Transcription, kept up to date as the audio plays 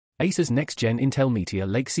ACER's next-gen Intel Meteor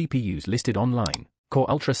Lake CPUs listed online. Core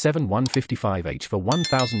Ultra 7 155H for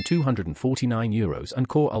 €1,249 and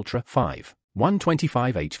Core Ultra 5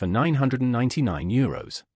 125H for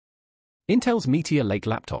 €999. Intel's Meteor Lake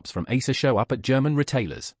laptops from ACER show up at German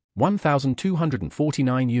retailers.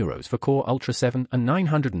 €1,249 for Core Ultra 7 and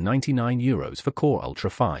 €999 for Core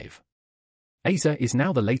Ultra 5. ACER is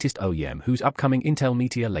now the latest OEM whose upcoming Intel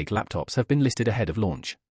Meteor Lake laptops have been listed ahead of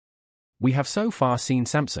launch. We have so far seen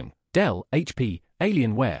Samsung, Dell, HP,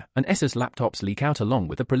 Alienware, and ACER's laptops leak out along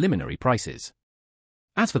with the preliminary prices.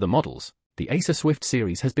 As for the models, the ACER Swift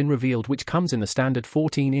series has been revealed, which comes in the standard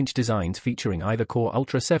 14-inch designs featuring either Core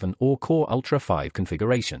Ultra 7 or Core Ultra 5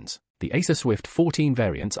 configurations. The ACER Swift 14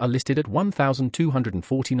 variants are listed at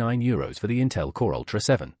 €1,249 for the Intel Core Ultra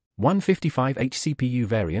 7 155H CPU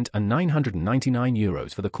variant and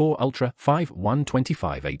 €999 for the Core Ultra 5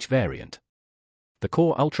 125H variant. The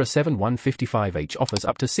Core Ultra 7 155H offers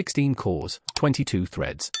up to 16 cores, 22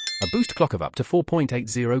 threads, a boost clock of up to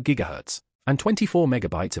 4.80 GHz, and 24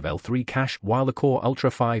 MB of L3 cache, while the Core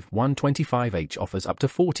Ultra 5 125H offers up to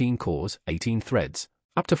 14 cores, 18 threads,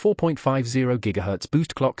 up to 4.50 GHz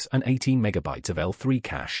boost clocks and 18 MB of L3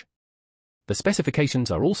 cache. The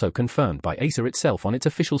specifications are also confirmed by ACER itself on its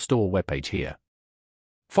official store webpage here.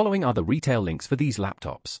 Following are the retail links for these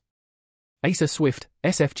laptops. ACER Swift,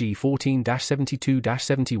 SFG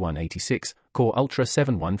 14-72-7186, Core Ultra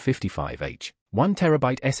 7 155H,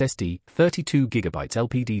 1TB SSD,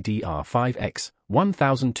 32GB LPDDR5X,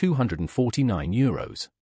 €1,249.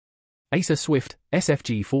 ACER Swift,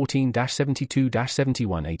 SFG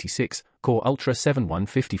 14-72-7186, Core Ultra 7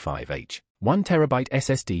 155H, 1TB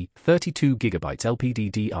SSD, 32GB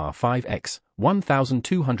LPDDR5X,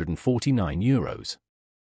 €1,249.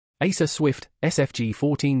 ACER Swift, SFG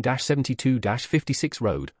 14-72-56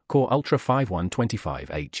 Road, Core Ultra 5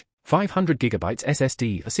 125H, 500GB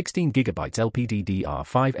SSD, 16GB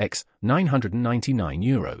LPDDR5X,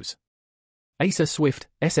 €999. ACER Swift,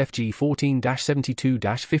 SFG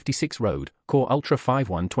 14-72-56 Road, Core Ultra 5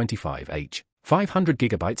 125H,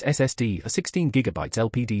 500GB SSD, 16GB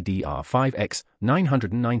LPDDR5X,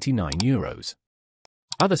 €999.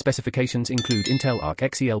 Other specifications include Intel Arc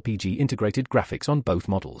Xe-LPG integrated graphics on both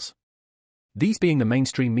models. These being the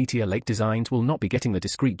mainstream Meteor Lake designs will not be getting the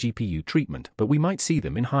discrete GPU treatment, but we might see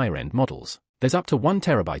them in higher-end models. There's up to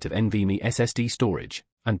 1TB of NVMe SSD storage,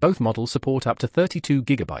 and both models support up to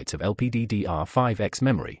 32GB of LPDDR5X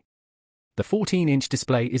memory. The 14-inch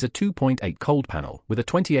display is a 2.8 cold panel with a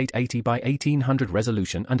 2880 by 1800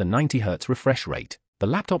 resolution and a 90Hz refresh rate. The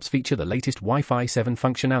laptops feature the latest Wi-Fi 7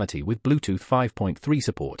 functionality with Bluetooth 5.3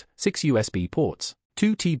 support, 6 USB ports,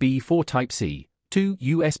 2 TB4 Type-C, 2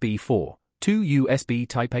 USB 4, 2 USB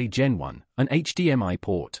Type-A Gen 1, an HDMI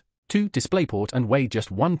port, 2 DisplayPort, and weigh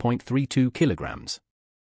just 1.32 kilograms.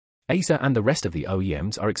 ACER and the rest of the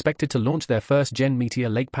OEMs are expected to launch their first-gen Meteor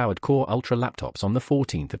Lake-powered Core Ultra laptops on the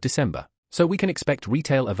 14th of December, so we can expect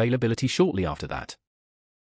retail availability shortly after that.